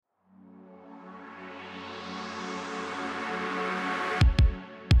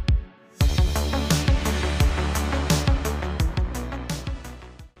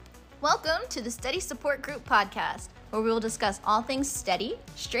to the Steady Support Group podcast, where we will discuss all things steady,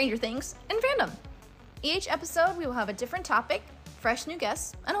 Stranger Things, and fandom. Each episode, we will have a different topic, fresh new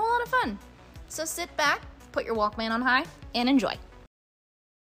guests, and a whole lot of fun. So sit back, put your Walkman on high, and enjoy.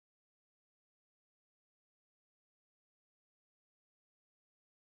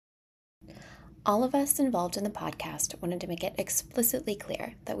 All of us involved in the podcast wanted to make it explicitly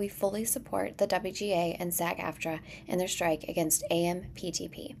clear that we fully support the WGA and SAG-AFTRA in their strike against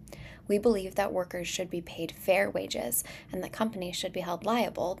AMPTP. We believe that workers should be paid fair wages and that companies should be held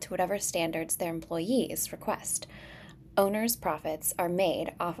liable to whatever standards their employees request. Owners' profits are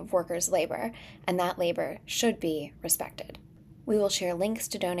made off of workers' labor, and that labor should be respected. We will share links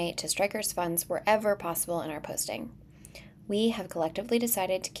to donate to strikers' funds wherever possible in our posting. We have collectively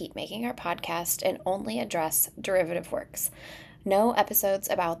decided to keep making our podcast and only address derivative works. No episodes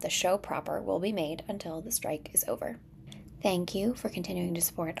about the show proper will be made until the strike is over. Thank you for continuing to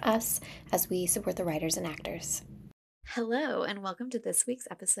support us as we support the writers and actors. Hello, and welcome to this week's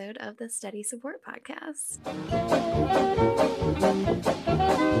episode of the Steady Support Podcast.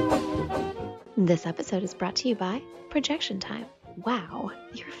 This episode is brought to you by Projection Time. Wow,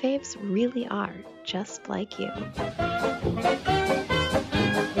 your faves really are just like you.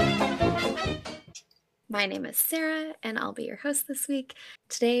 My name is Sarah, and I'll be your host this week.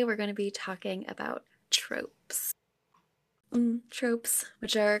 Today we're going to be talking about tropes. Tropes,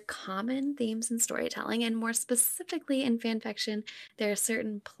 which are common themes in storytelling, and more specifically in fanfiction, there are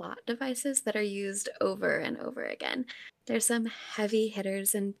certain plot devices that are used over and over again. There's some heavy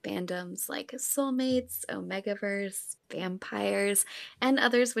hitters in fandoms like soulmates, Omegaverse, vampires, and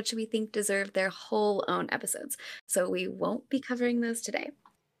others which we think deserve their whole own episodes, so we won't be covering those today.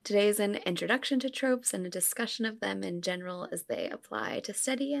 Today is an introduction to tropes and a discussion of them in general as they apply to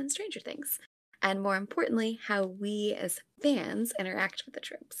Steady and Stranger Things, and more importantly, how we as fans interact with the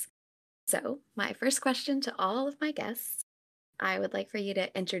tropes. So, my first question to all of my guests, I would like for you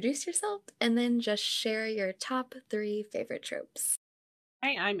to introduce yourself and then just share your top 3 favorite tropes.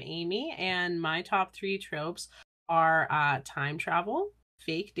 Hi, I'm Amy, and my top 3 tropes are time travel,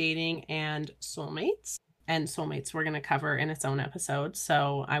 fake dating, and soulmates. And soulmates we're going to cover in its own episode,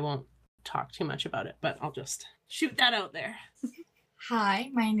 so I won't talk too much about it, but I'll just shoot that out there. Hi,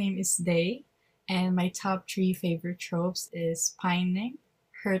 my name is Day, and my top 3 favorite tropes is pining,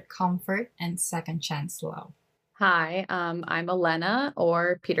 hurt comfort, and second chance love. Hi, I'm Elena,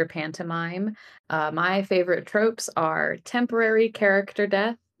 or Peter Pantomime. My favorite tropes are temporary character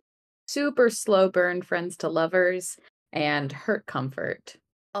death, super slow burn friends to lovers, and hurt comfort.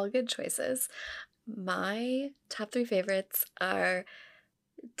 All good choices. My top 3 favorites are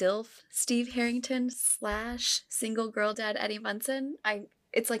DILF Steve Harrington / single girl dad Eddie Munson.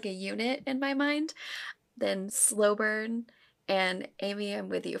 It's like a unit in my mind. Then slow burn and Amy, I'm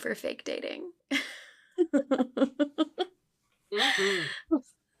with you for fake dating. Mm-hmm.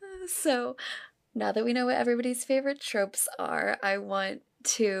 So now that we know what everybody's favorite tropes are, I want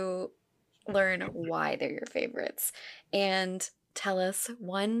to learn why they're your favorites and tell us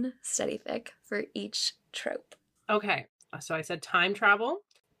one study fic for each trope. Okay, so I said time travel.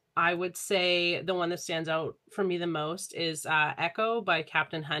 I would say the one that stands out for me the most is Echo by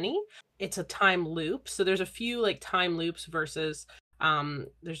Captain Honey. It's a time loop, so there's a few like time loops versus I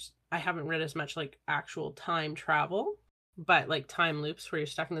haven't read as much like actual time travel, but like time loops where you're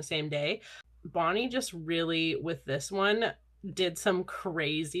stuck in the same day. Bonnie just really, with this one, did some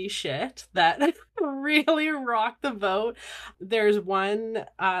crazy shit that really rocked the boat. There's one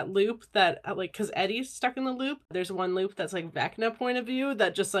loop that like, because Eddie's stuck in the loop, there's one loop that's like Vecna point of view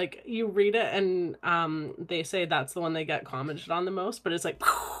that just like you read it and they say that's the one they get commented on the most, but it's like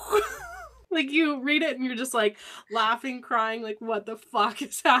like you read it and you're just like laughing, crying, like what the fuck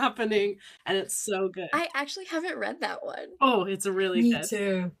is happening? And it's so good. I actually haven't read that one. Oh, it's really Me good.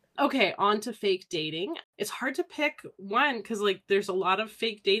 too. Okay, on to fake dating. It's hard to pick one because like there's a lot of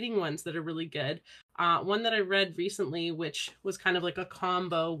fake dating ones that are really good. One that I read recently, which was kind of like a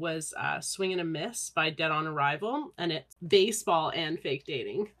combo, was Swing and a Miss by Dead on Arrival, and it's baseball and fake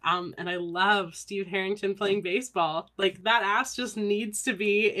dating. And I love Steve Harrington playing baseball. Like that ass just needs to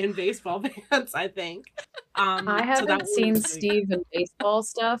be in baseball pants, I think. I haven't seen Steve in baseball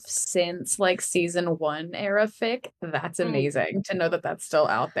stuff since like season 1 era fic. That's amazing to know that that's still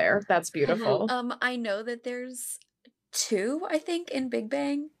out there. That's beautiful. I know that there's 2, I think, in Big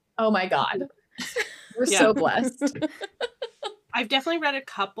Bang. Oh my god. We're so blessed. I've definitely read a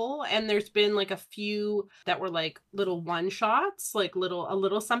couple, and there's been like a few that were like little one shots, like a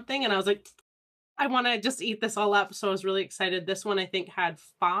little something, and I was like, I want to just eat this all up. So I was really excited. This one I think had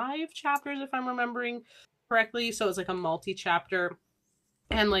 5 chapters if I'm remembering correctly, so it was like a multi-chapter,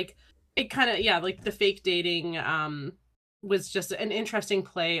 and like it kind of, yeah, like the fake dating was just an interesting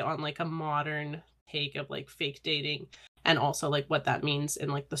play on like a modern take of like fake dating, and also like what that means in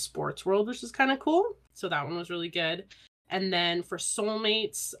like the sports world, which is kind of cool. So that one was really good. And then for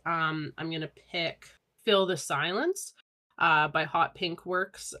soulmates, I'm gonna pick Fill the Silence by Hot Pink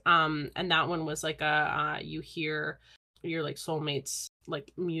Works. And that one was like a you hear your like soulmates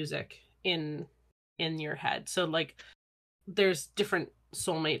like music in your head. So like there's different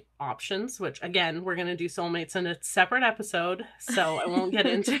soulmate options, which again, we're going to do soulmates in a separate episode, so I won't get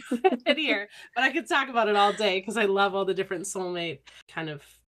into it here, but I could talk about it all day because I love all the different soulmate kind of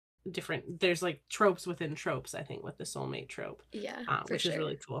different, there's like tropes within tropes, I think, with the soulmate trope. Yeah, which sure. is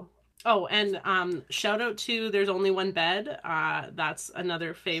really cool. Oh, and shout out to There's Only One Bed. That's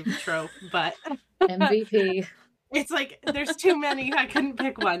another fave trope, but MVP. it's like there's too many. I couldn't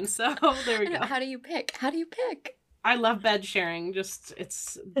pick one, so there we go. How do you pick? How do you pick? I love bed sharing. Just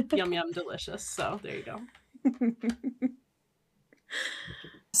it's yum yum delicious. So there you go.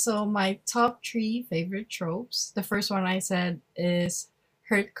 So my top 3 favorite tropes. The first one I said is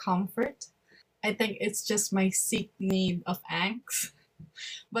hurt comfort. I think it's just my sick need of angst.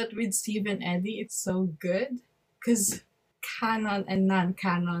 But with Steve and Eddie, it's so good because canon and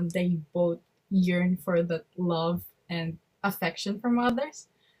non-canon, they both yearn for that love and affection from others.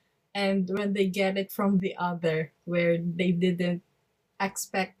 And when they get it from the other, where they didn't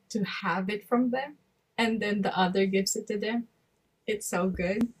expect to have it from them, and then the other gives it to them, it's so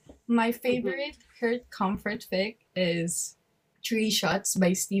good. My favorite hurt comfort fic is 3 Shots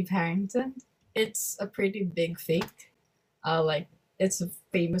by Steve Harrington. It's a pretty big fic. Like it's a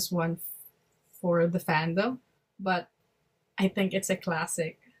famous one for the fandom, but I think it's a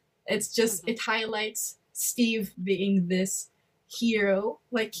classic. It's just it highlights Steve being this hero.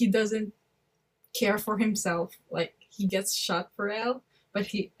 Like he doesn't care for himself. Like he gets shot for real,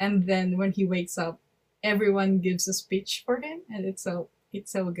 and then when he wakes up, everyone gives a speech for him, and it's so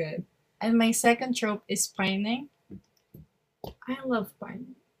good. And my second trope is pining. I love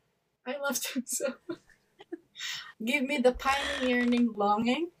pining. I love to so. Give me the pining, yearning,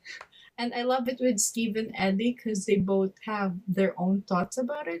 longing. And I love it with Steve and Eddie because they both have their own thoughts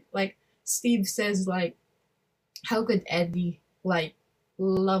about it. Like Steve says, like, how could Eddie like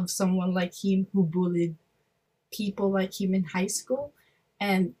love someone like him who bullied people like him in high school?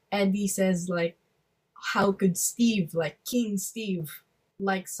 And Eddie says, like, how could Steve, like King Steve,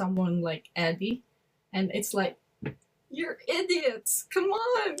 like someone like Eddie? And it's like, you're idiots. Come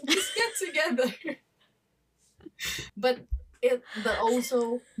on, just get together. But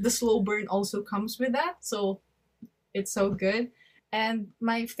the slow burn also comes with that, so it's so good. And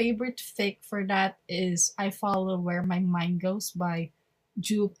my favorite fic for that is I Follow Where My Mind Goes by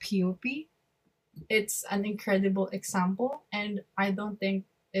Ju P.O.P. It's an incredible example, and I don't think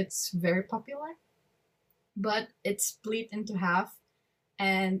it's very popular, but it's split into half,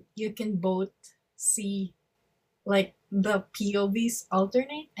 and you can both see like the POVs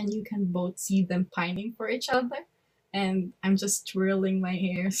alternate, and you can both see them pining for each other. And I'm just twirling my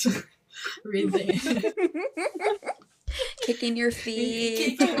hairs reading it. Kicking your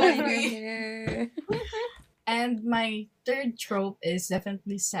feet, Kicking my your feet. hair. And my third trope is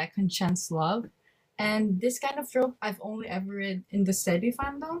definitely second chance love. And this kind of trope I've only ever read in the steady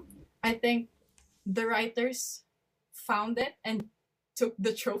fandom. I think the writers found it and took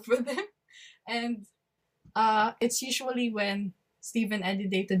the trope with them. And it's usually when Steve and Eddie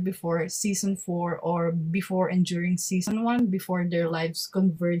dated before season 4 or before and during season 1, before their lives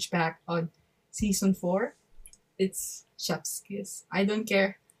converge back on season 4. It's chef's kiss. I don't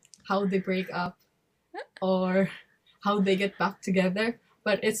care how they break up or how they get back together,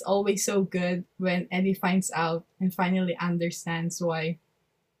 but it's always so good when Eddie finds out and finally understands why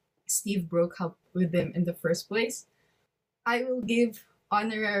Steve broke up with him in the first place. I will give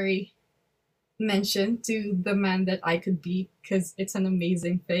honorary mention to The Man That I Could Be because it's an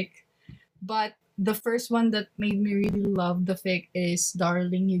amazing fic. But the first one that made me really love the fic is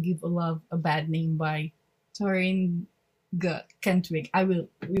Darling, You Give a Love a Bad Name by Torin Kentwig.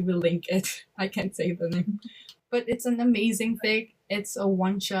 We will link it. I can't say the name. But it's an amazing fic. It's a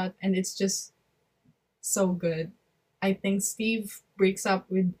one shot and it's just so good. I think Steve breaks up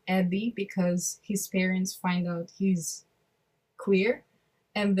with Eddie because his parents find out he's queer,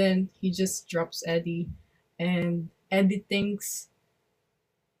 and then he just drops Eddie, and Eddie thinks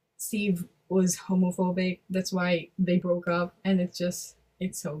Steve was homophobic. That's why they broke up, and it's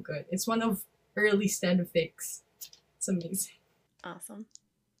so good. It's one of early steady fics. It's amazing. Awesome.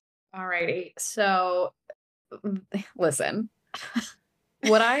 Alrighty. So listen.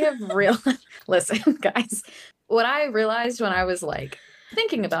 What I have real listen, guys. What I realized when I was like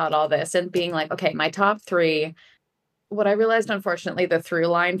thinking about all this and being like, okay, my top 3, what I realized, unfortunately, the through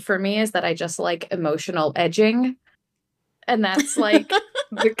line for me is that I just like emotional edging. And that's like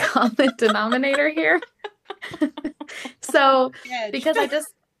the common denominator here. So, Edge. because I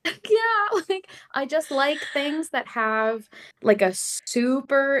just, yeah, like I just like things that have like a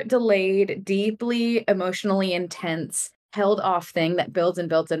super delayed, deeply emotionally intense, held off thing that builds and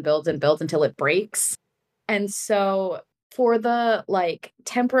builds and builds and builds until it breaks. And so for the like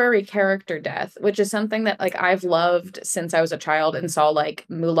temporary character death, which is something that like I've loved since I was a child and saw like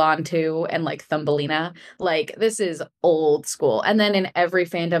Mulan 2 and like Thumbelina, like this is old school. And then in every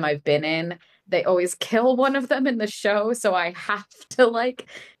fandom I've been in, they always kill one of them in the show, so I have to like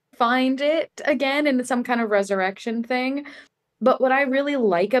find it again in some kind of resurrection thing. But what I really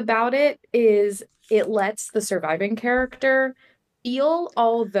like about it is it lets the surviving character feel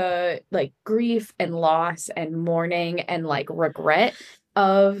all the like grief and loss and mourning and like regret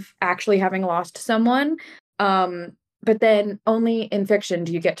of actually having lost someone. But then only in fiction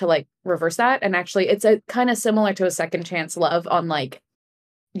do you get to like reverse that. And actually, it's a kind of similar to a second chance love on like,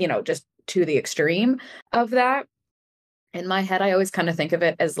 just to the extreme of that. In my head, I always kind of think of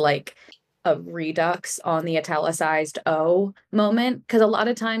it as like a redux on the italicized O moment. Cause a lot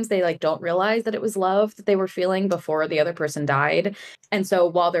of times they like don't realize that it was love that they were feeling before the other person died. And so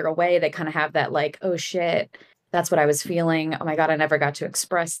while they're away, they kind of have that like, oh shit, that's what I was feeling. Oh my God, I never got to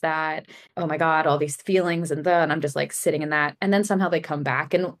express that. Oh my God, all these feelings and I'm just like sitting in that. And then somehow they come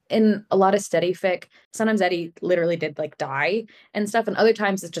back. And in a lot of steady fic, sometimes Eddie literally did like die and stuff. And other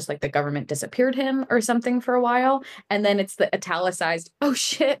times it's just like the government disappeared him or something for a while. And then it's the italicized, oh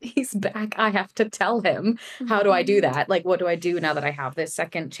shit, he's back. I have to tell him. How do I do that? Like, what do I do now that I have this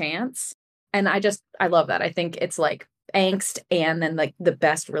second chance? And I love that. I think it's like angst and then like the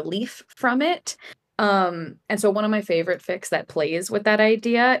best relief from it. And so one of my favorite fics that plays with that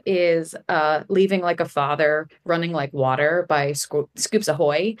idea is Leaving Like a Father, Running Like Water by Scoops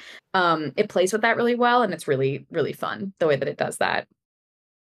Ahoy. It plays with that really well, and it's really, really fun the way that it does that.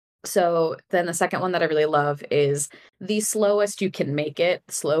 So then the second one that I really love is The Slowest You Can Make It,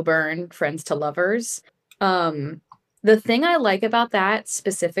 Slow Burn, Friends to Lovers. The thing I like about that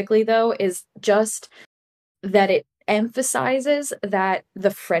specifically, though, is just that it emphasizes that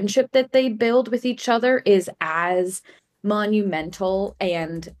the friendship that they build with each other is as monumental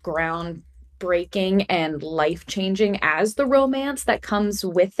and groundbreaking and life-changing as the romance that comes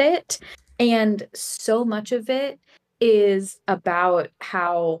with it. And so much of it is about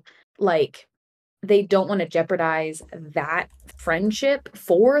how, like, they don't want to jeopardize that friendship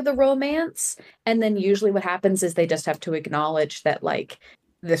for the romance. And then usually what happens is they just have to acknowledge that, like,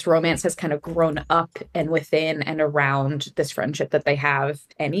 this romance has kind of grown up and within and around this friendship that they have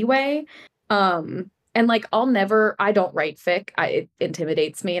anyway. And like, I don't write fic. It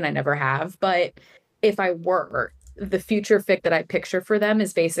intimidates me and I never have. But if I were, the future fic that I picture for them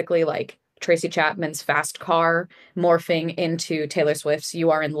is basically like Tracy Chapman's Fast Car morphing into Taylor Swift's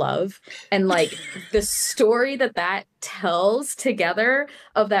You Are in Love. And like the story that tells together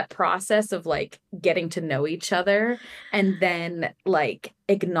of that process of like getting to know each other and then like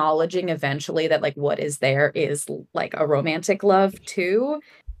acknowledging eventually that like what is there is like a romantic love too,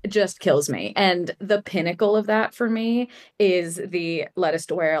 just kills me. And the pinnacle of that for me is the Let Us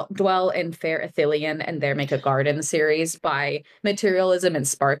Dwell in Fair Athelion and There Make a Garden series by Materialism and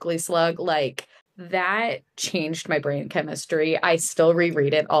Sparkly Slug. Like, that changed my brain chemistry. I still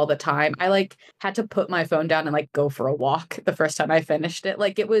reread it all the time. I like had to put my phone down and like go for a walk the first time I finished it.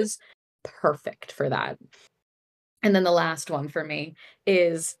 Like, it was perfect for that. And then the last one for me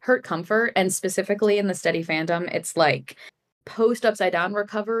is Hurt Comfort. And specifically in the steady fandom, it's like post upside down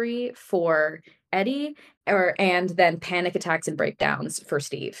recovery for Eddie and then panic attacks and breakdowns for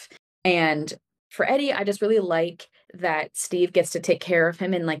Steve. And for Eddie, I just really like that Steve gets to take care of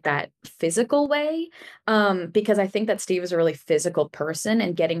him in like that physical way. Because I think that Steve is a really physical person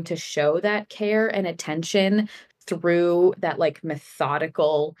and getting to show that care and attention through that like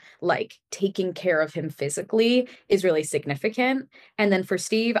methodical, like taking care of him physically is really significant. And then for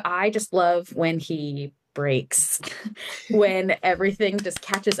Steve, I just love when he breaks, when everything just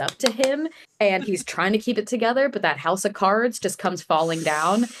catches up to him and he's trying to keep it together, but that house of cards just comes falling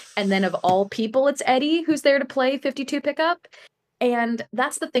down. And then of all people, it's Eddie who's there to play 52 pickup. And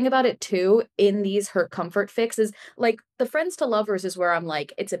that's the thing about it too, in these Hurt Comfort fics, like the Friends to Lovers is where I'm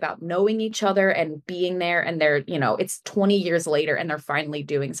like, it's about knowing each other and being there, and they're, it's 20 years later and they're finally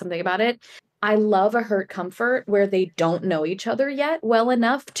doing something about it. I love a Hurt Comfort where they don't know each other yet well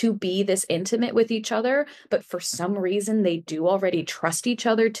enough to be this intimate with each other, but for some reason they do already trust each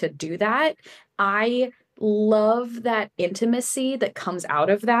other to do that. I love that intimacy that comes out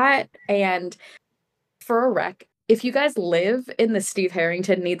of that. And for a rec, if you guys live in the Steve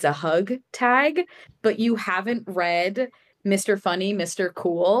Harrington needs a hug tag, but you haven't read Mr. Funny, Mr.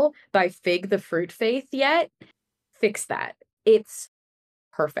 Cool by Fig the Fruit Faith yet, fix that. It's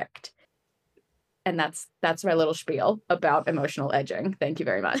perfect. And that's my little spiel about emotional edging. Thank you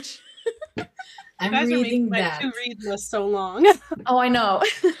very much. You I'm guys are making reading my that. to-read list so long. Oh, I know.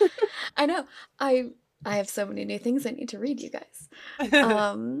 I know. I have so many new things I need to read, you guys.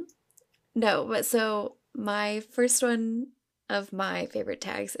 No, but so my first one of my favorite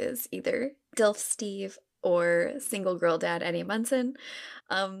tags is either DILF Steve or Single Girl Dad Eddie Munson.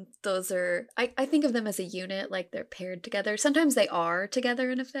 Those are, I think of them as a unit, like they're paired together. Sometimes they are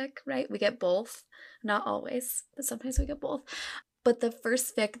together in a fic, right? We get both. Not always, but sometimes we get both. But the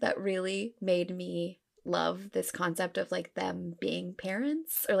first fic that really made me love this concept of like them being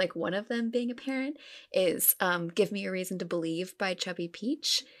parents or like one of them being a parent is Give Me a Reason to Believe by Chubby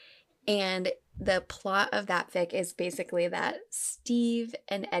Peach. And the plot of that fic is basically that Steve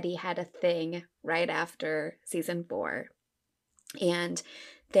and Eddie had a thing right after season 4. And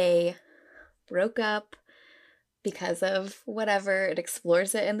they broke up because of whatever. It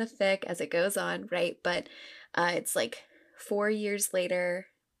explores it in the fic as it goes on, right? But it's like 4 years later,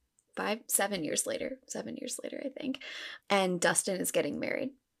 7 years later, I think. And Dustin is getting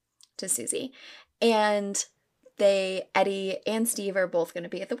married to Susie. And Eddie and Steve are both going to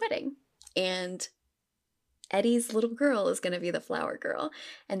be at the wedding. And Eddie's little girl is going to be the flower girl.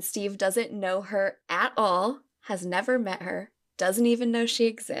 And Steve doesn't know her at all, has never met her, doesn't even know she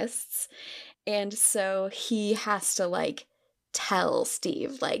exists. And so he has to like tell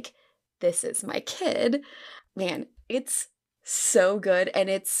Steve, like, this is my kid. Man, it's so good. And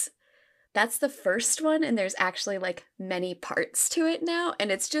that's the first one. And there's actually like many parts to it now.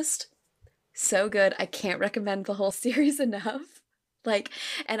 And it's just so good. I can't recommend the whole series enough. Like,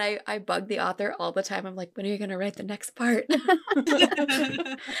 and I bug the author all the time. I'm like, when are you going to write the next part?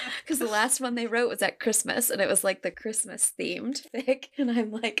 Because the last one they wrote was at Christmas, and it was like the Christmas themed fic. And I'm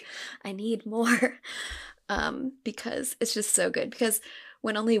like, I need more. Because it's just so good. Because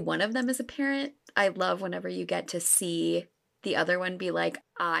when only one of them is a parent, I love whenever you get to see the other one be like,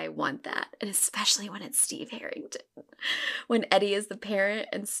 I want that. And especially when it's Steve Harrington. When Eddie is the parent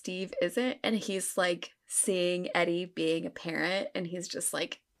and Steve isn't, and he's like seeing Eddie being a parent and he's just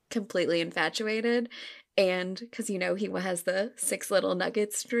like completely infatuated. And because, you know, he has the 6 Little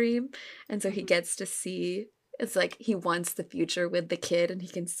Nuggets dream. And so he gets to see, it's like he wants the future with the kid and he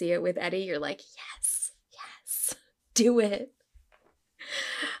can see it with Eddie. You're like, yes, yes, do it.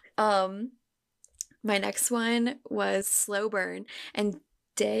 My next one was Slow Burn, and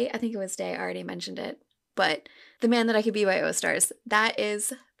Day, I think it was Day, I already mentioned it, but The Man That I Could Be by O Stars, that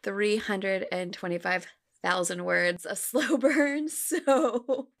is 325,000 words of slow burn,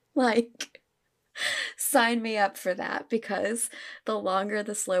 so like sign me up for that because the longer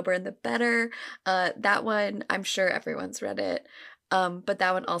the slow burn, the better. That one, I'm sure everyone's read it, but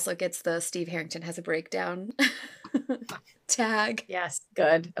that one also gets the Steve Harrington has a breakdown tag. Yes,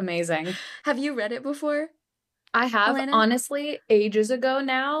 good. Amazing. Have you read it before? I have, Elena? honestly, ages ago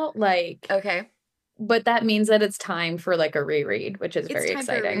now, like, Okay. but that means that it's time for like a reread, which is It's very time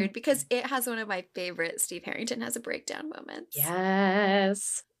for a exciting. reread because it has one of my favorite Steve Harrington has a breakdown moments.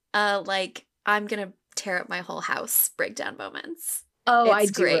 Yes. Like I'm gonna tear up my whole house breakdown moments. Oh, I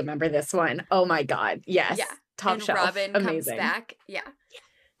It's do great. remember this one. Oh my God. Yes. Yeah. Top And shelf. Robin Amazing. comes back. Yeah.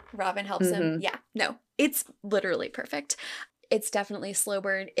 Robin helps him. Yeah. No, it's literally perfect. It's definitely slow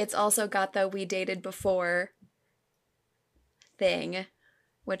burn. It's also got the We Dated Before thing,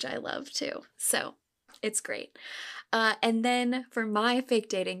 which I love too. So it's great. And then for my fake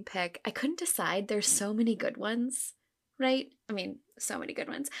dating pick, I couldn't decide. There's so many good ones, right? I mean, so many good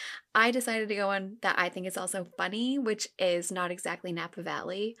ones. I decided to go on that I think is also funny, which is Not Exactly Napa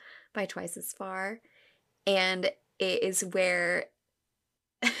Valley by Twice as Far. And it is where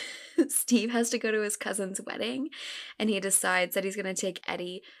Steve has to go to his cousin's wedding and he decides that he's going to take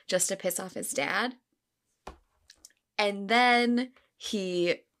Eddie just to piss off his dad. And then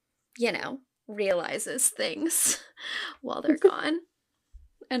he, you know, realizes things while they're gone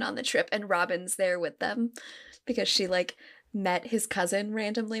and on the trip. And Robin's there with them because she like met his cousin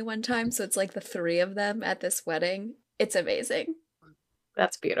randomly one time. So it's like the 3 of them at this wedding. It's amazing.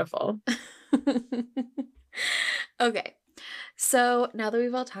 That's beautiful. Okay. So now that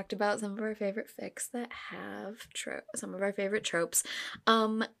we've all talked about some of our favorite fics that have some of our favorite tropes,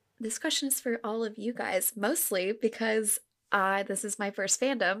 this question is for all of you guys, mostly because this is my first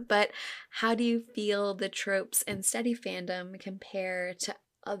fandom, but how do you feel the tropes and steady fandom compare to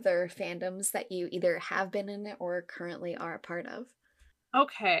other fandoms that you either have been in or currently are a part of?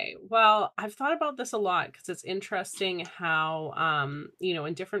 Okay, well, I've thought about this a lot because it's interesting how,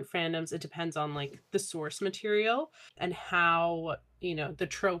 in different fandoms, it depends on like the source material and how, the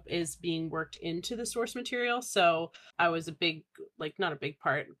trope is being worked into the source material. So I was a big, like, not a big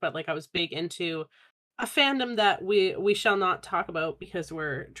part, but like I was big into a fandom that we shall not talk about because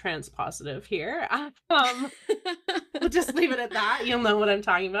we're trans positive here. We'll just leave it at that. You'll know what I'm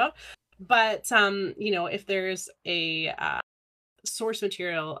talking about. But if there's a source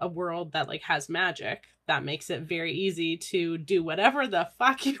material, a world that like has magic, that makes it very easy to do whatever the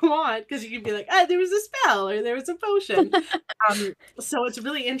fuck you want, because you can be like, there was a spell or there was a potion. So it's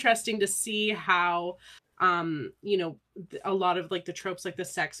really interesting to see how a lot of like the tropes, like the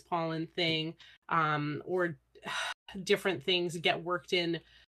sex pollen thing, or different things get worked in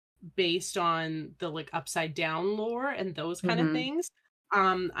based on the like upside down lore and those kind of Mhm. things.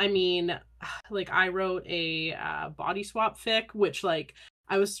 I mean, like I wrote a body swap fic, which like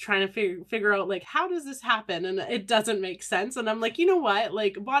I was trying to figure out like how does this happen, and it doesn't make sense. And I'm like, you know what?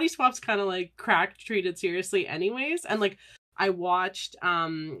 Like body swap's kind of like crack treated seriously, anyways. And like I watched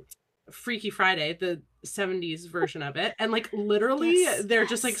Freaky Friday, the 70s version of it, and like literally Yes, they're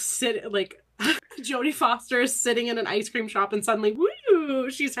just like Jodie Foster is sitting in an ice cream shop and suddenly, woo,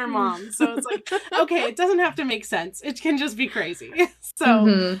 she's her mom. So it's like, okay, it doesn't have to make sense. It can just be crazy. So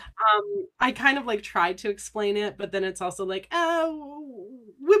Mhm. I kind of like tried to explain it, but then it's also like, oh,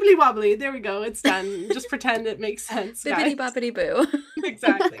 wibbly wobbly. There we go. It's done. Just pretend it makes sense, Bibbidi guys. boppity boo.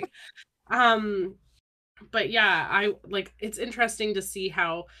 Exactly. But yeah, I like it's interesting to see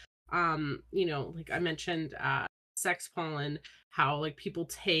how like I mentioned sex pollen, how like people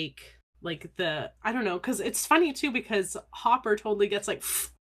take like I don't know, because it's funny too because Hopper totally gets like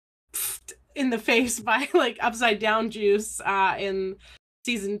in the face by like upside down juice in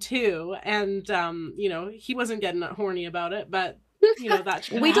season 2, and he wasn't getting horny about it, but that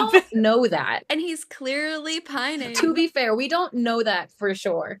should We happen. don't know that. And he's clearly pining. To be fair, we don't know that for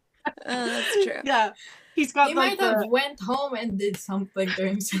sure. That's true. Yeah, he's got He like might have went home and did something to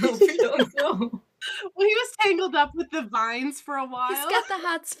himself. We don't know. Well, he was tangled up with the vines for a while. He's got the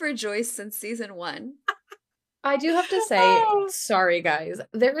hots for Joyce since season 1. I do have to say, sorry guys,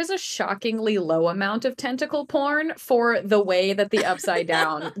 there is a shockingly low amount of tentacle porn for the way that the Upside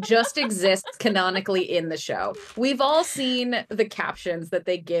Down just exists canonically in the show. We've all seen the captions that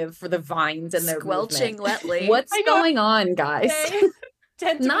they give for the vines and their Squelching movement. wetly. What's going on, guys?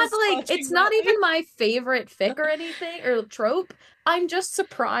 Not like it's not even my favorite fic or anything or trope. I'm just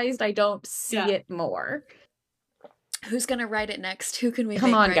surprised I don't see it more. Who's gonna write it next? Who can we Come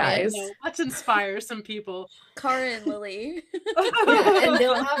make on, write guys? it? Let's inspire some people. Cara and Lily. Yeah, and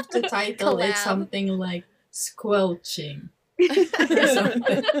they'll have to title it Collab. something like Squelching. Or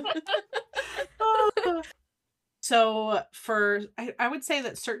something. So I would say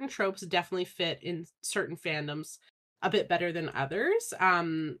that certain tropes definitely fit in certain fandoms a bit better than others.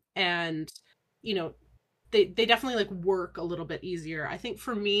 And they definitely like work a little bit easier. I think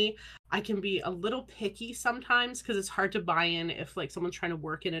for me, I can be a little picky sometimes because it's hard to buy in if like someone's trying to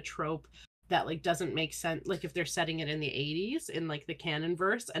work in a trope that like doesn't make sense, like if they're setting it in the 80s in like the canon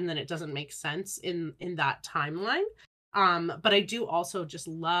verse, and then it doesn't make sense in that timeline. But I do also just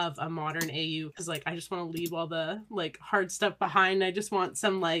love a modern AU because like I just want to leave all the like hard stuff behind. I just want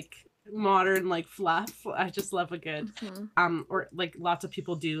some like modern like fluff. I just love a good or like lots of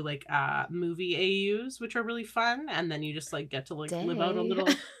people do like movie AUs, which are really fun, and then you just like get to like live out a little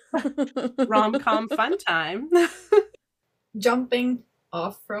rom-com fun time. Jumping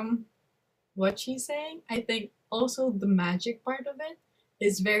off from what she's saying, I think also the magic part of it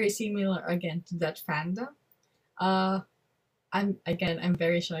is very similar again to that fandom. I'm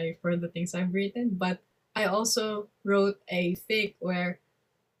very shy for the things I've written, but I also wrote a fic where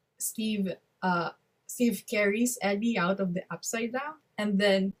Steve carries Eddie out of the Upside Down, and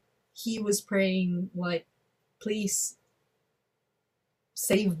then he was praying like, please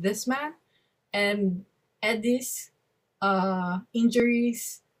save this man, and Eddie's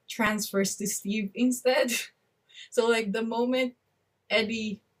injuries transfers to Steve instead. So like the moment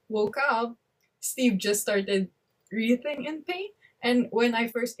Eddie woke up, Steve just started writhing in pain. And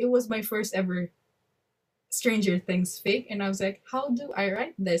it was my first ever Stranger Things fic, and I was like, how do I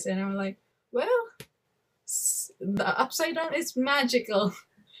write this? And I'm like, well, the Upside Down is magical.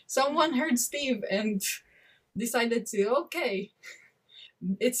 Someone heard Steve and decided to, okay,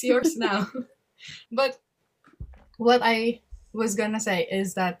 it's yours now. But what I was gonna say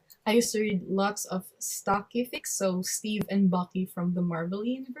is that I used to read lots of stocky fics, so Steve and Bucky from the Marvel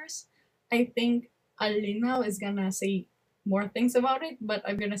Universe. I think Alina is gonna say more things about it, but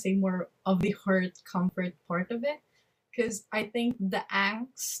I'm gonna say more of the hurt comfort part of it, because I think the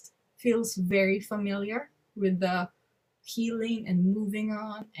angst feels very familiar with the healing and moving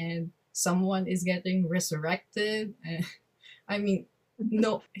on, and someone is getting resurrected. And I mean,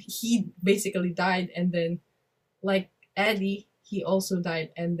 no, he basically died, and then like Eddie, he also died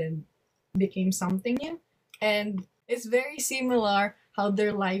and then became something new. And it's very similar how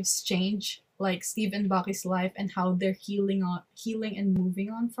their lives change, like Steve and Bucky's life, and how they're healing and moving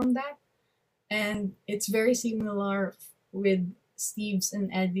on from that. And it's very similar with Steve's and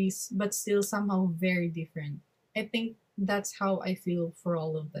Eddie's, but still somehow very different. I think that's how I feel for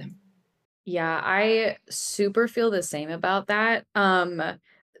all of them. Yeah, I super feel the same about that.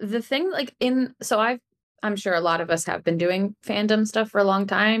 The thing like in so I'm sure a lot of us have been doing fandom stuff for a long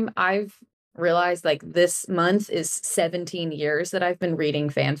time. I've realized like this month is 17 years that I've been reading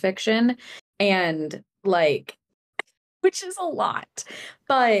fan fiction, and like, which is a lot.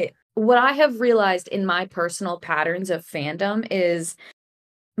 But what I have realized in my personal patterns of fandom is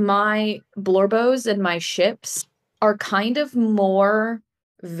my blorbos and my ships are kind of more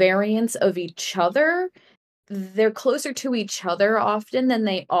variants of each other. They're closer to each other often than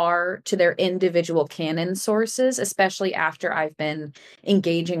they are to their individual canon sources, especially after I've been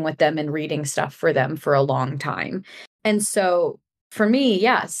engaging with them and reading stuff for them for a long time. And so for me,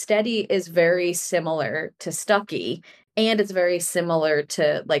 yeah, Steady is very similar to Stucky, and it's very similar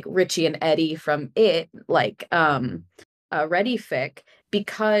to like Richie and Eddie from It, like Ready Fic,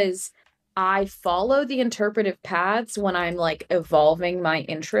 because I follow the interpretive paths when I'm like evolving my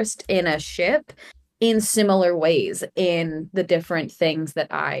interest in a ship in similar ways in the different things that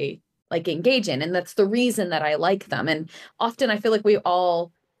I like engage in. And that's the reason that I like them. And often I feel like we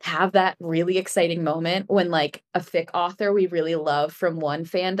all have that really exciting moment when like a fic author we really love from one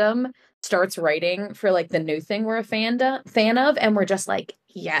fandom starts writing for like the new thing we're a fan of, and we're just like,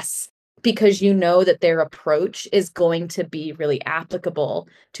 yes, because you know that their approach is going to be really applicable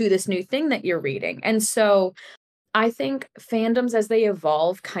to this new thing that you're reading. And so I think fandoms as they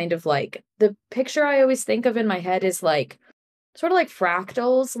evolve, kind of like the picture I always think of in my head is like sort of like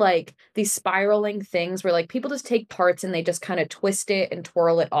fractals, like these spiraling things where like people just take parts and they just kind of twist it and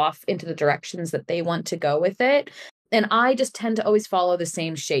twirl it off into the directions that they want to go with it. And I just tend to always follow the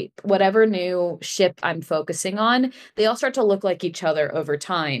same shape. Whatever new ship I'm focusing on, they all start to look like each other over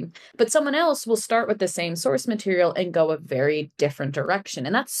time. But someone else will start with the same source material and go a very different direction.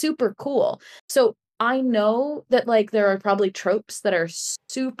 And that's super cool. So I know that like there are probably tropes that are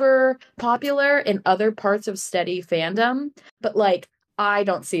super popular in other parts of steady fandom, but like I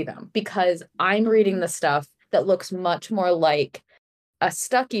don't see them because I'm reading the stuff that looks much more like a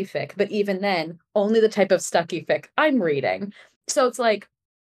Stucky fic, but even then, only the type of Stucky fic I'm reading. So it's like,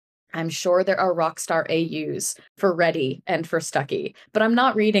 I'm sure there are Rockstar AUs for Ready and for Stucky, but I'm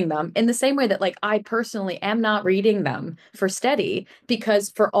not reading them in the same way that like I personally am not reading them for Steady, because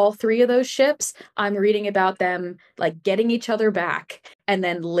for all three of those ships, I'm reading about them like getting each other back and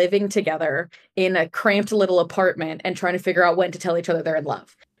then living together in a cramped little apartment and trying to figure out when to tell each other they're in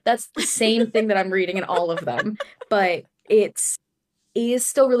love. That's the same thing that I'm reading in all of them, but it's is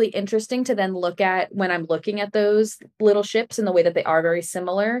still really interesting to then look at when I'm looking at those little ships and the way that they are very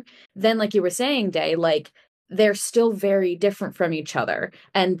similar. Then, like you were saying, Day, like they're still very different from each other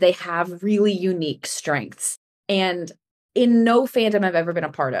and they have really unique strengths. And in no fandom I've ever been a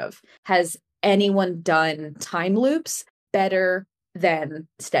part of has anyone done time loops better than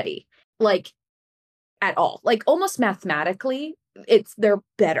Steady. Like at all. Like almost mathematically, they're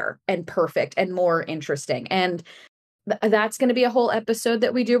better and perfect and more interesting. And that's going to be a whole episode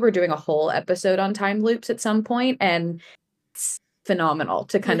that we do. We're doing a whole episode on time loops at some point, and it's phenomenal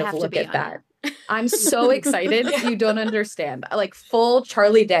to kind of look at that. I'm so excited. Yeah. You don't understand. Like full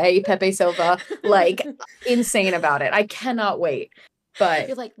Charlie Day, Pepe Silva, like insane about it. I cannot wait. But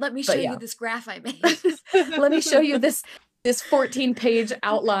you're like, let me show yeah. you this graph I made. Let me show you this 14-page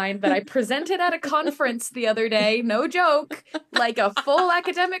outline that I presented at a conference the other day. No joke. Like a full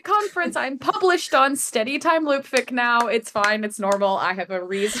academic conference. I'm published on Steady Time Loop Fic now. It's fine. It's normal. I have a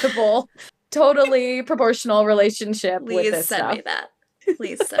reasonable, totally proportional relationship with this stuff. Please send me that.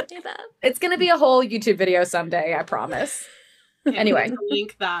 Please send me that. It's going to be a whole YouTube video someday, I promise. Anyway.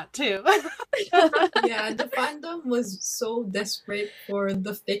 Link that too. Yeah, the fandom was so desperate for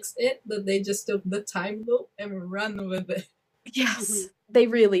the fix it that they just took the time loop and run with it. Yes, they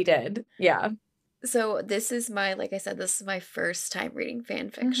really did. Yeah. So this is my, like I said, this is my first time reading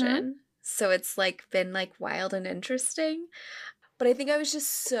fan fiction. So it's like been like wild and interesting. But I think I was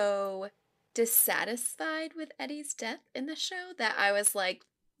just so dissatisfied with Eddie's death in the show that I was like,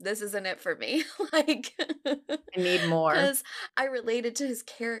 this isn't it for me. Like, I need more. because I related to his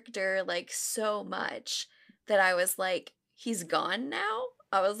character like so much that I was like, he's gone now.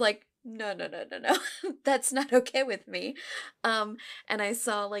 I was like, no, no, no, no, no, that's not okay with me. And I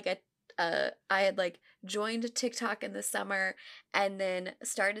saw like I had like joined TikTok in the summer and then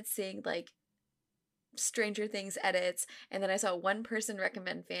started seeing like Stranger Things edits, and then I saw one person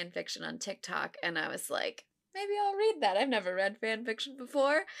recommend fan fiction on TikTok, and I was like, maybe I'll read that. I've never read fan fiction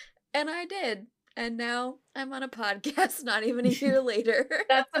before, and I did. And now I'm on a podcast not even a year later.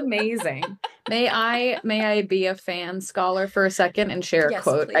 That's amazing. May I be a fan scholar for a second and share a Yes,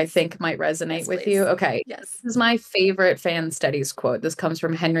 quote I please. think might resonate Yes, with please. you? Okay. Yes. This is my favorite fan studies quote. This comes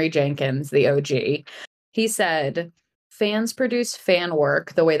from Henry Jenkins, the OG. He said, "Fans produce fan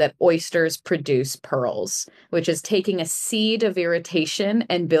work the way that oysters produce pearls, which is taking a seed of irritation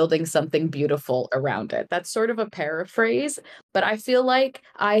and building something beautiful around it." That's sort of a paraphrase, but I feel like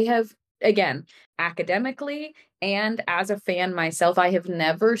I have, again, academically and as a fan myself, I have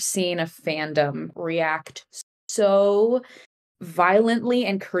never seen a fandom react so violently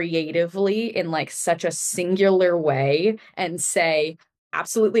and creatively in like such a singular way and say,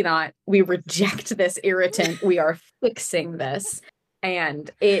 absolutely not. We reject this irritant. We are fixing this.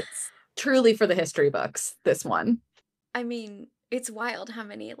 And it's truly for the history books, this one. I mean, it's wild how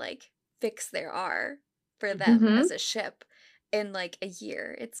many like fics there are for them Mm-hmm. as a ship in like a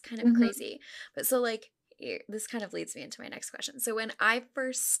year. It's kind of Mm-hmm. crazy. But so like this kind of leads me into my next question. So when I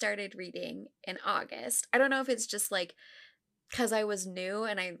first started reading in August, I don't know if it's just like because I was new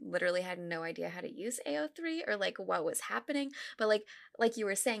and I literally had no idea how to use AO3 or like what was happening, but like you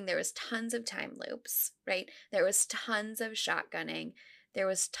were saying, there was tons of time loops, right? There was tons of shotgunning. There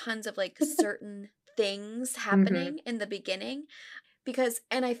was tons of like certain things Mm-hmm. happening in the beginning because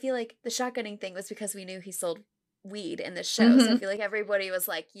and I feel like the shotgunning thing was because we knew he sold weed in the show. So I Mm-hmm. feel like everybody was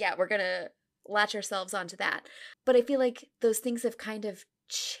like, yeah, we're going to latch ourselves onto that. But I feel like those things have kind of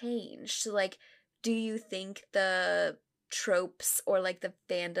changed. So like do you think the tropes or like the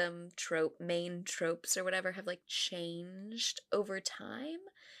fandom trope main tropes or whatever have like changed over time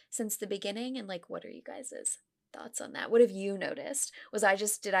since the beginning, and like what are you guys's thoughts on that? What have you noticed?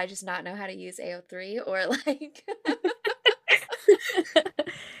 Did I just not know how to use AO3 or like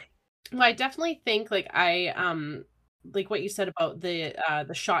Well, I definitely think like what you said about the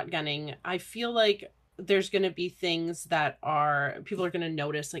shotgunning, I feel like there's going to be things that are people are going to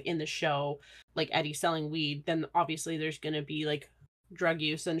notice like in the show, like Eddie selling weed, then obviously there's going to be like drug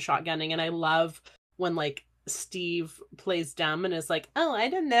use and shotgunning, and I love when like Steve plays dumb and is like, "Oh, I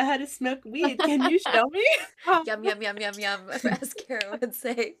don't know how to smoke weed. Can you show me?" yum yum yum yum yum as Kara would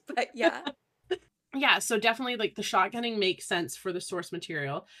say. But yeah. Yeah, so definitely like the shotgunning makes sense for the source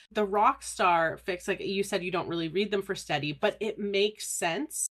material. The rock star fix, like you said, you don't really read them for Steady, but it makes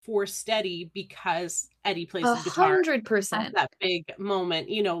sense for Steady because Eddie plays the guitar at 100%. that big moment,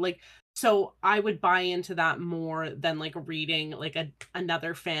 like so I would buy into that more than like reading like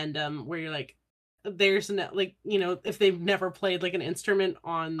another fandom where you're like there's no like, if they've never played like an instrument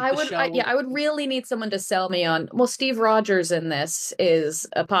on the show. I would really need someone to sell me on, well, Steve Rogers in this is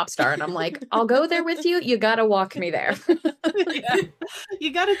a pop star. And I'm like, I'll go there with you. You got to walk me there. Yeah.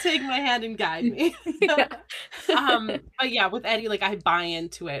 You got to take my hand and guide me. Yeah. But yeah, with Eddie, like I buy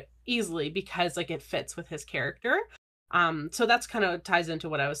into it easily because like it fits with his character. So that's kind of ties into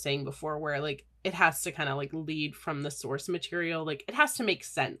what I was saying before, where like it has to kind of like lead from the source material. Like it has to make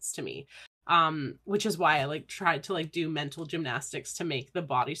sense to me. Which is why I like tried to like do mental gymnastics to make the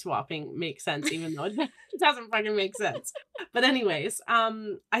body swapping make sense, even though it doesn't fucking make sense. But anyways,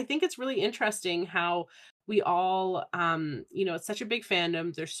 I think it's really interesting how we all it's such a big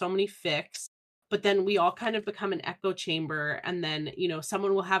fandom, there's so many fics, but then we all kind of become an echo chamber, and then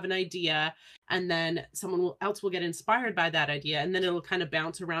someone will have an idea, and then else will get inspired by that idea, and then it'll kind of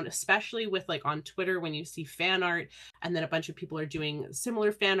bounce around, especially with like on Twitter when you see fan art, and then a bunch of people are doing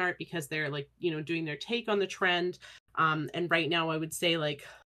similar fan art because they're like doing their take on the trend. And right now I would say like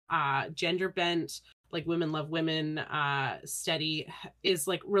gender bent, like women love women, Steady is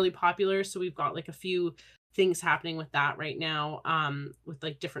like really popular, so we've got like a few things happening with that right now, with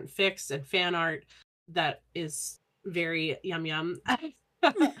like different fics and fan art that is very yum yum.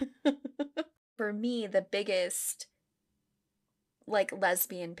 For me, the biggest like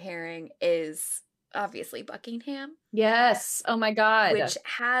lesbian pairing is obviously Buckingham. Yes. Oh my God. Which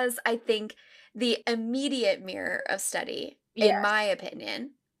has, I think, the immediate mirror of Steady, in Yes. my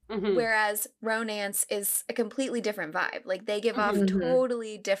opinion. Mhm. Whereas Romance is a completely different vibe. Like they give off Mhm.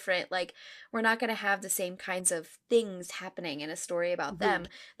 totally different, like we're not going to have the same kinds of things happening in a story about them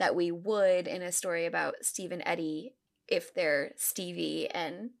that we would in a story about Steve and Eddie if they're Stevie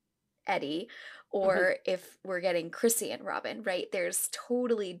and Eddie, Mhm. or if we're getting Chrissy and Robin, right? There's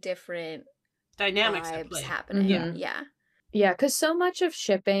totally different Dynamics at vibes play. happening. Yeah. Yeah. Yeah, because so much of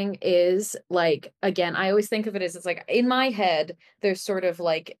shipping is like, again, I always think of it as it's like in my head, there's sort of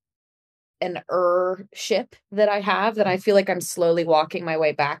like an ship that I have that I feel like I'm slowly walking my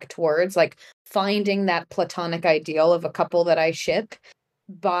way back towards, like finding that platonic ideal of a couple that I ship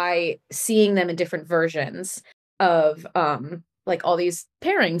by seeing them in different versions of like all these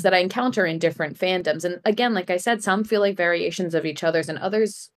pairings that I encounter in different fandoms. And again, like I said, some feel like variations of each other's and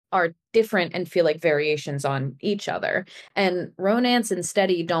others are different and feel like variations on each other. And Romance and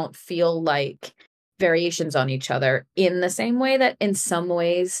Steady don't feel like variations on each other in the same way that in some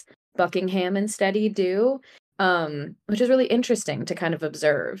ways Buckingham and Steady do, which is really interesting to kind of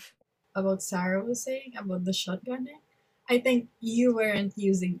observe. About Sarah was saying about the shotgunning, I think you weren't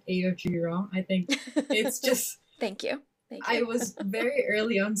using AOG wrong. I think it's just Thank you. Thank I you. was very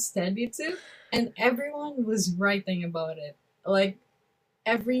early on Steady too, and everyone was writing about it. Like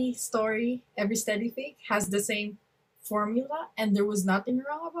every story, every Steady fic has the same formula, and there was nothing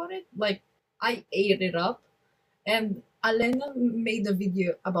wrong about it. Like I ate it up, and Alena made a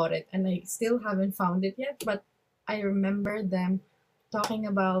video about it, and I still haven't found it yet. But I remember them talking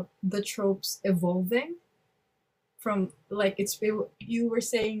about the tropes evolving from like you were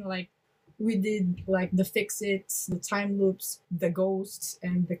saying like we did like the fix-its, the time loops, the ghosts,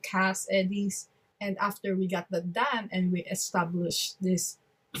 and the cast eddies. And after we got that done and we established this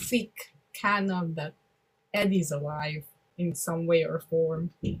fake canon that Eddie's alive in some way or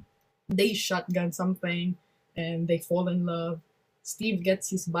form, they shotgun something and they fall in love. Steve gets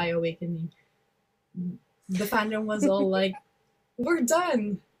his bioawakening. The fandom was all like, we're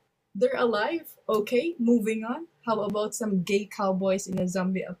done. They're alive. Okay, moving on. How about some gay cowboys in a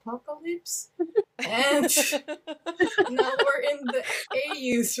zombie apocalypse? And now we're in the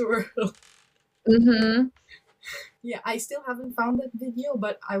AU's world. Mm-hmm. Yeah, I still haven't found that video,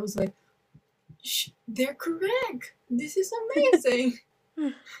 but I was like, they're correct. This is amazing.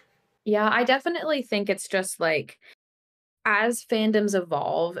 Yeah, I definitely think it's just like as fandoms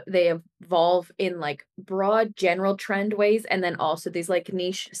evolve, they evolve in like broad general trend ways and then also these like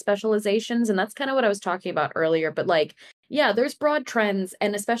niche specializations. And that's kind of what I was talking about earlier. But like, yeah, there's broad trends,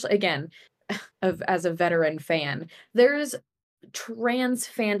 and especially again, of as a veteran fan, there's trans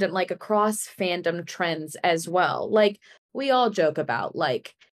fandom, like across fandom trends as well. Like we all joke about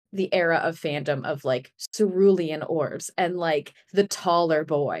like the era of fandom of like cerulean orbs and like the taller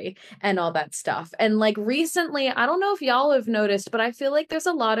boy and all that stuff. And like recently, I don't know if y'all have noticed, but I feel like there's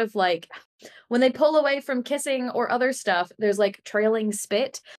a lot of like when they pull away from kissing or other stuff, there's like trailing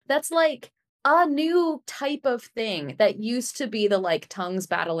spit. That's like a new type of thing that used to be the like tongues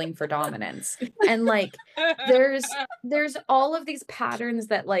battling for dominance. And like there's all of these patterns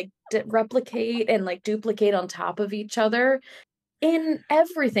that like replicate and like duplicate on top of each other in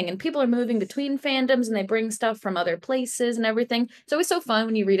everything, and people are moving between fandoms and they bring stuff from other places and everything. It's always so fun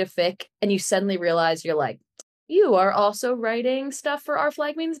when you read a fic and you suddenly realize you're like, you are also writing stuff for Our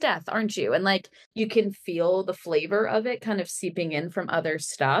Flag Means Death, aren't you? And like you can feel the flavor of it kind of seeping in from other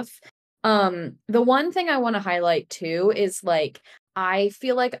stuff. The one thing I want to highlight too is like I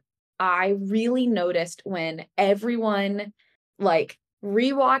feel like I really noticed when everyone like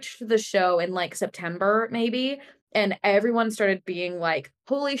rewatched the show in like September maybe, and everyone started being like,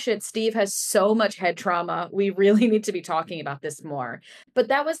 holy shit, Steve has so much head trauma. We really need to be talking about this more. But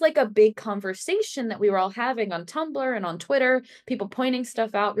that was like a big conversation that we were all having on Tumblr and on Twitter, people pointing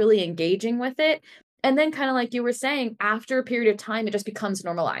stuff out, really engaging with it. And then, kind of like you were saying, after a period of time, it just becomes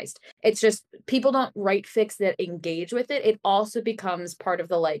normalized. It's just people don't write fics that engage with it. It also becomes part of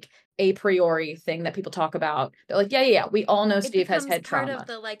the like a priori thing that people talk about. They're like, yeah. We all know Steve has head part trauma. of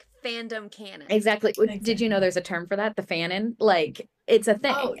the like fandom canon. Exactly. Did you know there's a term for that? The fanon? Like it's a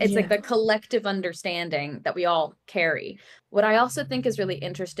thing. Oh, It's yeah. like the collective understanding that we all carry. What I also think is really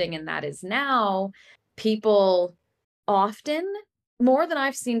interesting in that is now people often, more than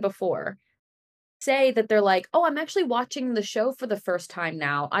I've seen before, say that they're like, oh, I'm actually watching the show for the first time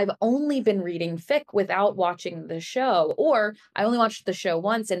now. I've only been reading fic without watching the show, or I only watched the show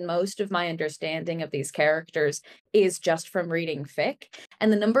once, and most of my understanding of these characters is just from reading fic.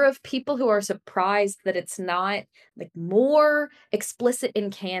 And the number of people who are surprised that it's not like more explicit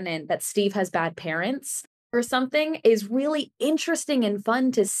in canon that Steve has bad parents or something is really interesting and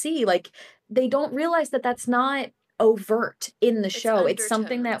fun to see. Like they don't realize that that's not overt in the show. It's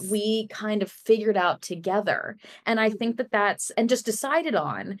something that we kind of figured out together. And I think that that's, and just decided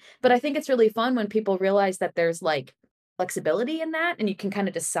on, but I think it's really fun when people realize that there's like flexibility in that, and you can kind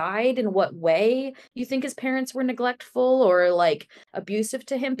of decide in what way you think his parents were neglectful or like abusive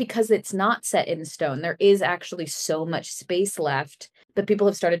to him, because it's not set in stone. There is actually so much space left, but people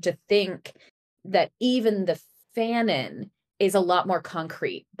have started to think that even the fanon is a lot more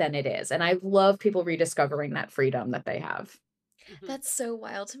concrete than it is. And I love people rediscovering that freedom that they have. That's so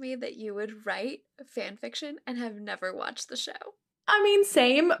wild to me that you would write fan fiction and have never watched the show. I mean,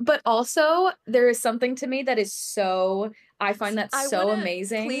 same, but also there is something to me that is so, I find that so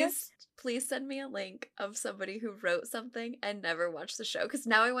amazing. Please send me a link of somebody who wrote something and never watched the show, because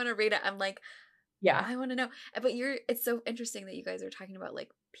now I want to read it. I'm like, yeah, I want to know. But it's so interesting that you guys are talking about like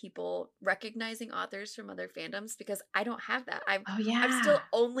people recognizing authors from other fandoms, because I don't have that. I've still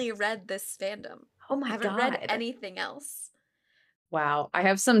only read this fandom. Oh my I haven't God. read anything else. Wow. I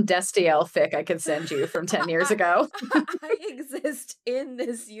have some Destiel fic I could send you from 10 years ago. I exist in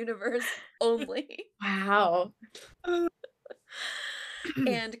this universe only. Wow.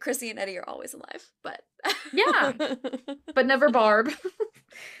 And Chrissy and Eddie are always alive, but yeah, but never Barb.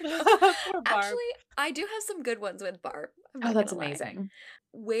 Actually, I do have some good ones with Barb. Oh, that's amazing.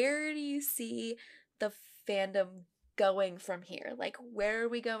 Where do you see the fandom going from here? Like, where are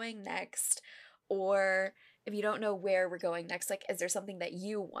we going next? Or if you don't know where we're going next, like, is there something that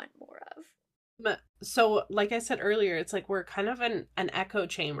you want more of? So like I said earlier, it's like we're kind of an echo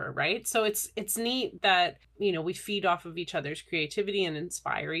chamber, right? So it's neat that, you know, we feed off of each other's creativity and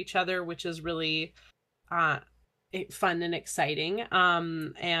inspire each other, which is really fun and exciting.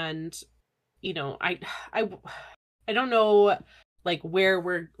 And you know, I don't know like where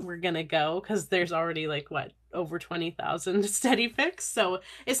we're gonna go, because there's already like what, over 20,000 steady fics, so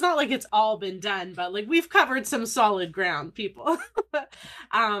it's not like it's all been done, but like we've covered some solid ground, people.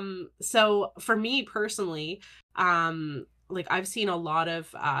 So for me personally, like I've seen a lot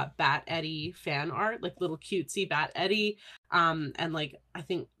of Bat Eddie fan art, like little cutesy Bat Eddie, and like I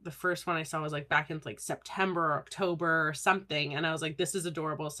think the first one I saw was like back in like September or October or something, and I was like, this is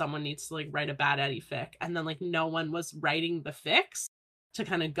adorable, someone needs to like write a Bat Eddie fic, and then like no one was writing the fics to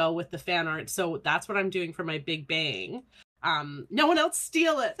kind of go with the fan art, so that's what I'm doing for my Big Bang. No one else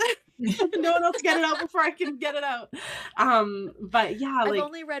steal it. No one else get it out before I can get it out. But yeah, I've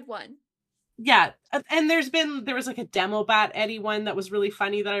only read one. Yeah, and there was like a demo Bat Eddie one that was really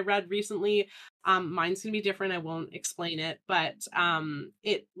funny that I read recently. Mine's gonna be different, I won't explain it, but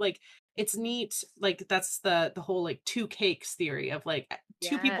it like it's neat, like that's the whole like two cakes theory of like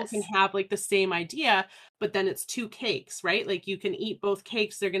two people can have like the same idea, but then it's two cakes, right? Like you can eat both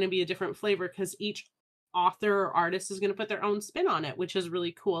cakes, they're going to be a different flavor because each author or artist is going to put their own spin on it, which is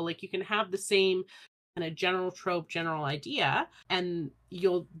really cool. Like you can have the same kind of general trope, general idea, and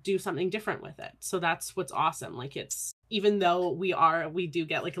you'll do something different with it. So that's what's awesome. Like it's, even though we do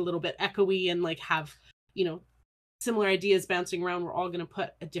get like a little bit echoey and like have, you know, similar ideas bouncing around, we're all going to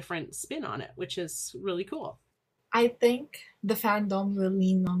put a different spin on it, which is really cool. I think the fandom will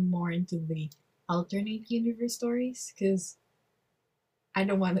lean on more into the alternate universe stories, because I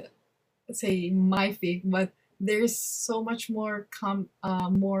don't want to say my fic, but there's so much more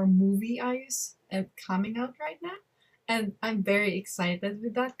more movie eyes and coming out right now, and I'm very excited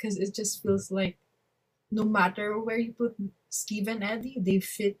with that because it just feels like no matter where you put Steve and Eddie, they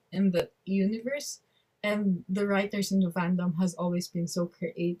fit in the universe, and the writers in the fandom has always been so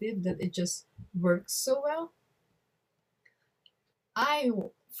creative that it just works so well. I,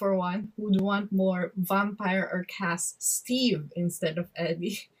 for one, would want more vampire or cast Steve instead of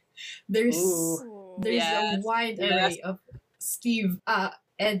Eddie. There's a wide array of Steve,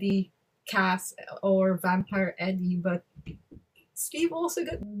 Eddie cast or vampire Eddie, but Steve also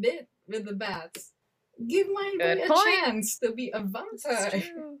got bit with the bats. Give my boy a chance to be a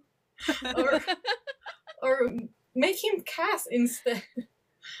vampire, or make him cast instead.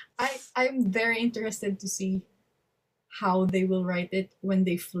 I'm very interested to see how they will write it when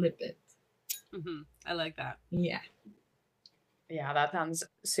they flip it. Mm-hmm. I like that. Yeah, that sounds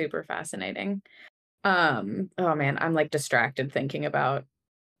super fascinating. Oh man, I'm like distracted thinking about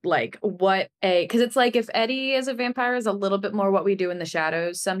like because it's like if Eddie as a vampire is a little bit more what we do in the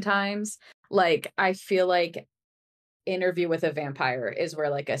shadows sometimes, like I feel like Interview with a Vampire is where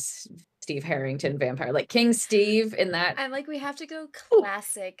like a Steve Harrington vampire, like King Steve in that. And like we have to go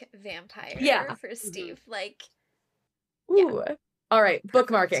classic vampire for Steve. Like all right,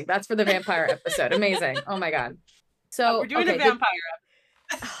 bookmarking. That's for the vampire episode. Amazing. Oh my god. So we're doing a vampire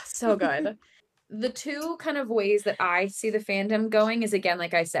so good. The two kind of ways that I see the fandom going is, again,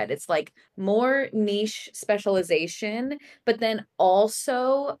 like I said, it's like more niche specialization, but then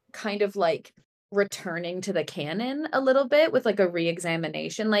also kind of like returning to the canon a little bit with like a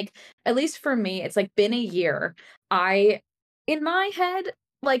re-examination. Like, at least for me, it's like been a year. In my head,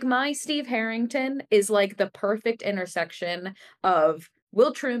 like my Steve Harrington is like the perfect intersection of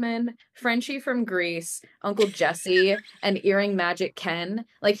Will Truman, Frenchie from Grease, Uncle Jesse, and Earring Magic Ken.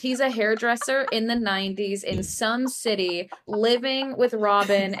 Like, he's a hairdresser in the 90s in some city living with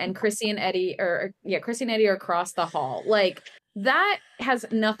Robin and Chrissy and Eddie, Chrissy and Eddie are across the hall. Like, that has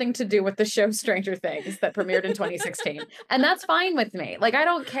nothing to do with the show Stranger Things that premiered in 2016. And that's fine with me. Like, I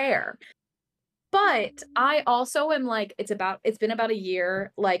don't care. But I also am like, it's been about a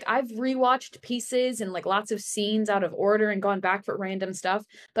year. Like, I've rewatched pieces and like lots of scenes out of order and gone back for random stuff,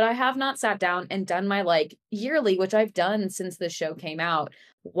 but I have not sat down and done my like yearly, which I've done since the show came out,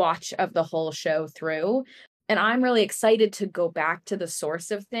 watch of the whole show through. And I'm really excited to go back to the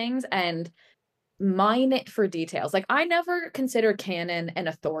source of things and mine it for details. Like, I never consider canon an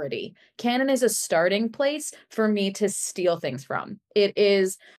authority. Canon is a starting place for me to steal things from. It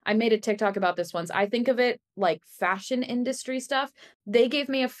is, I made a TikTok about this once. I think of it like fashion industry stuff. They gave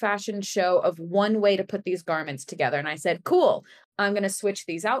me a fashion show of one way to put these garments together. And I said, cool, I'm going to switch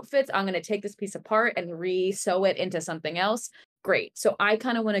these outfits. I'm going to take this piece apart and re-sew it into something else. Great. So I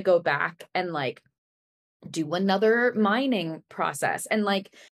kind of want to go back and like do another mining process. And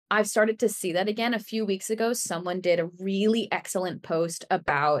like, I've started to see that again. A few weeks ago, someone did a really excellent post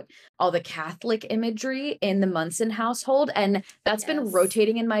about all the Catholic imagery in the Munson household. And that's been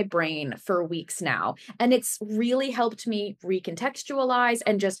rotating in my brain for weeks now. And it's really helped me recontextualize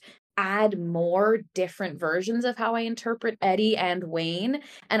and just add more different versions of how I interpret Eddie and Wayne.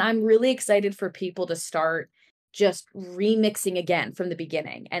 And I'm really excited for people to start just remixing again from the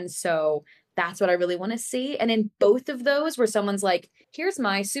beginning. And so that's what I really want to see. And in both of those, where someone's like, here's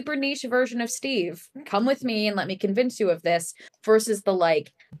my super niche version of Steve, come with me and let me convince you of this, versus the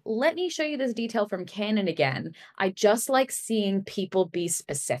like, let me show you this detail from canon again. I just like seeing people be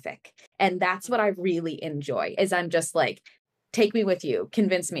specific. And that's what I really enjoy, is I'm just like, take me with you,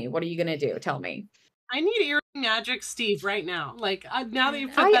 convince me. What are you going to do? Tell me. I need Earring Magic Steve right now. Like, now that you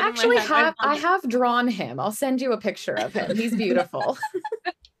put that in my head. I have drawn him. I'll send you a picture of him. He's beautiful.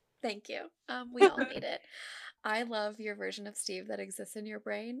 Thank you. We all need it. I love your version of Steve that exists in your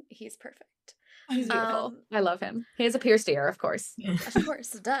brain. He's perfect. He's beautiful. I love him. He has a pierced ear, of course. Of course,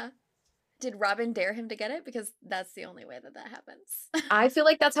 duh. Did Robin dare him to get it? Because that's the only way that that happens. I feel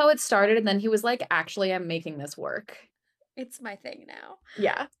like that's how it started. And then he was like, actually, I'm making this work. It's my thing now.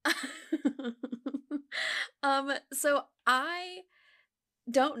 Yeah. So I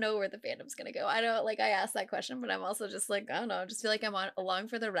don't know where the fandom's gonna go. I don't, like, I asked that question, but I'm also just like, I don't know, I just feel like I'm along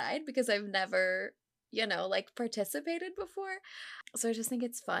for the ride because I've never, like, participated before. So I just think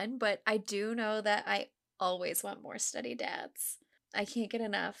it's fun, but I do know that I always want more study dads. I can't get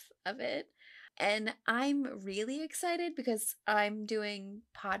enough of it. And I'm really excited because I'm doing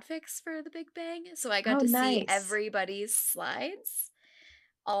podfics for the Big Bang. So I got to see everybody's slides.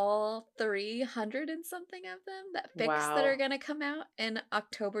 All 300 and something of them, that fics that are going to come out in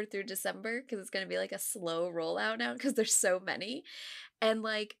October through December, because it's going to be like a slow rollout now because there's so many. And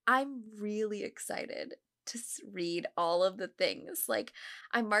like, I'm really excited to read all of the things. Like,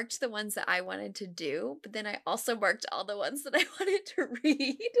 I marked the ones that I wanted to do, but then I also marked all the ones that I wanted to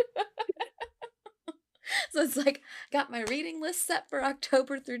read. So it's like, got my reading list set for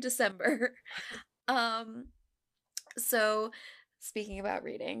October through December. So speaking about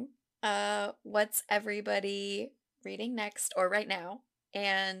reading, what's everybody reading next or right now?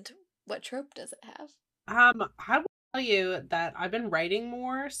 And what trope does it have? I will tell you that I've been writing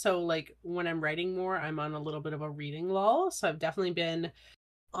more. So like, when I'm writing more, I'm on a little bit of a reading lull. So I've definitely been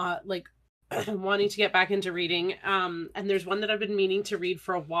like wanting to get back into reading. And there's one that I've been meaning to read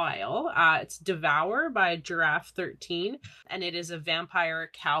for a while. It's Devour by Giraffe 13, and it is a vampire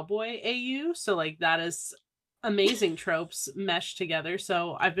cowboy AU. So like, that is amazing tropes meshed together.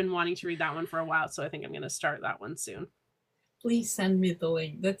 So I've been wanting to read that one for a while. So I think I'm going to start that one soon. Please send me the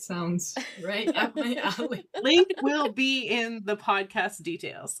link. That sounds right up my alley. Link will be in the podcast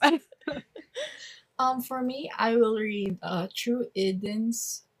details. For me, I will read True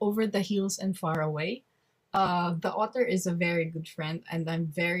Eden's Over the Hills and Far Away. The author is a very good friend, and I'm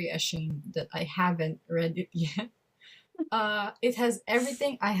very ashamed that I haven't read it yet. It has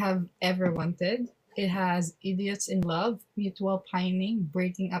everything I have ever wanted. It has idiots in love, mutual pining,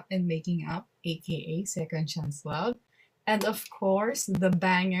 breaking up and making up, aka second chance love, and of course, the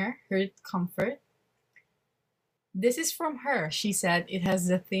banger, Hurt Comfort. This is from her. She said it has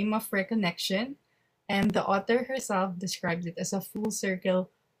the theme of reconnection, and the author herself described it as a full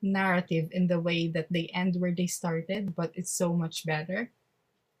circle narrative in the way that they end where they started, but it's so much better.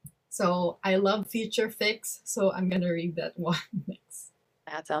 So I love future fics, so I'm gonna read that one next.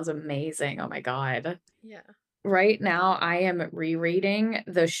 That sounds amazing. Oh my God. Yeah. Right now, I am rereading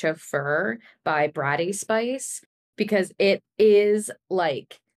The Chauffeur by Bratty Spice because it is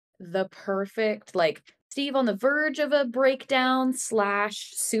like the perfect, like Steve on the verge of a breakdown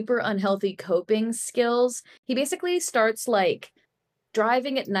slash super unhealthy coping skills. He basically starts like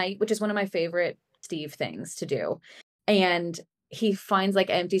driving at night, which is one of my favorite Steve things to do. And he finds like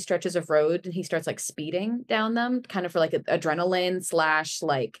empty stretches of road and he starts like speeding down them, kind of for like adrenaline slash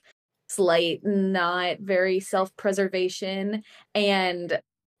like slight, not very self-preservation. And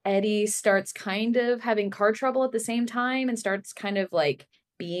Eddie starts kind of having car trouble at the same time and starts kind of like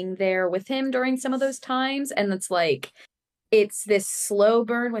being there with him during some of those times. And it's this slow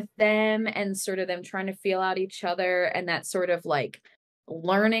burn with them and sort of them trying to feel out each other and that sort of like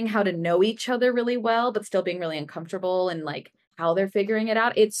learning how to know each other really well, but still being really uncomfortable and like how they're figuring it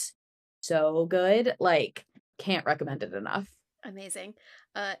out. It's so good. Like, can't recommend it enough. Amazing.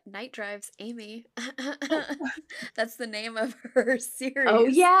 Night Drives Amy. That's the name of her series. Oh,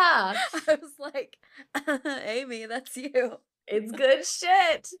 yeah. I was like, Amy, that's you. It's good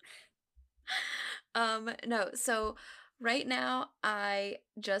shit. No, so right now I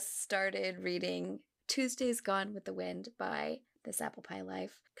just started reading Tuesday's Gone with the Wind by This Apple Pie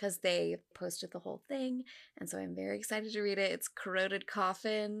Life because they posted the whole thing, and so I'm very excited to read it. It's Corroded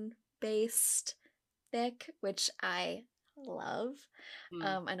Coffin based fic, which I love.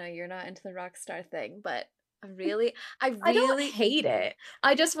 I know you're not into the rock star thing, but I don't hate it.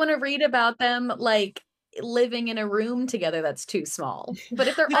 I just want to read about them like living in a room together that's too small. But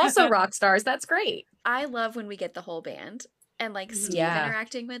if they're also rock stars, that's great. I love when we get the whole band and like Steve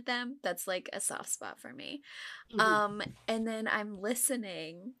interacting with them. That's like a soft spot for me. And then I'm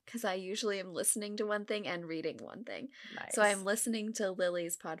listening because I usually am listening to one thing and reading one thing. Nice. So I'm listening to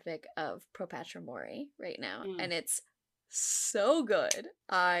Lily's podfic of Pro Patra Mori right now, and it's so good.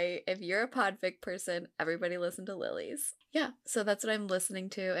 If you're a podfic person, everybody listen to Lily's. Yeah, so that's what I'm listening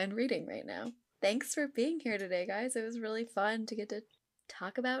to and reading right now. Thanks for being here today, guys. It was really fun to get to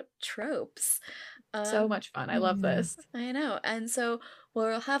talk about tropes. So much fun. I love this. I know. And so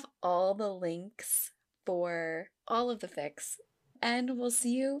we'll have all the links for all of the fics, and we'll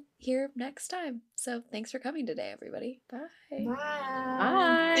see you here next time. So thanks for coming today, everybody. Bye.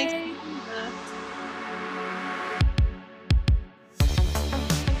 Bye. Thanks.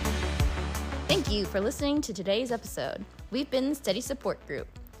 Thank you for listening to today's episode. We've been Steady Support Group.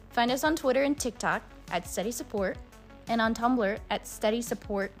 Find us on Twitter and TikTok at Steady Support and on Tumblr at Steady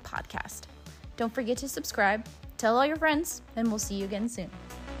Support Podcast. Don't forget to subscribe, tell all your friends, and we'll see you again soon.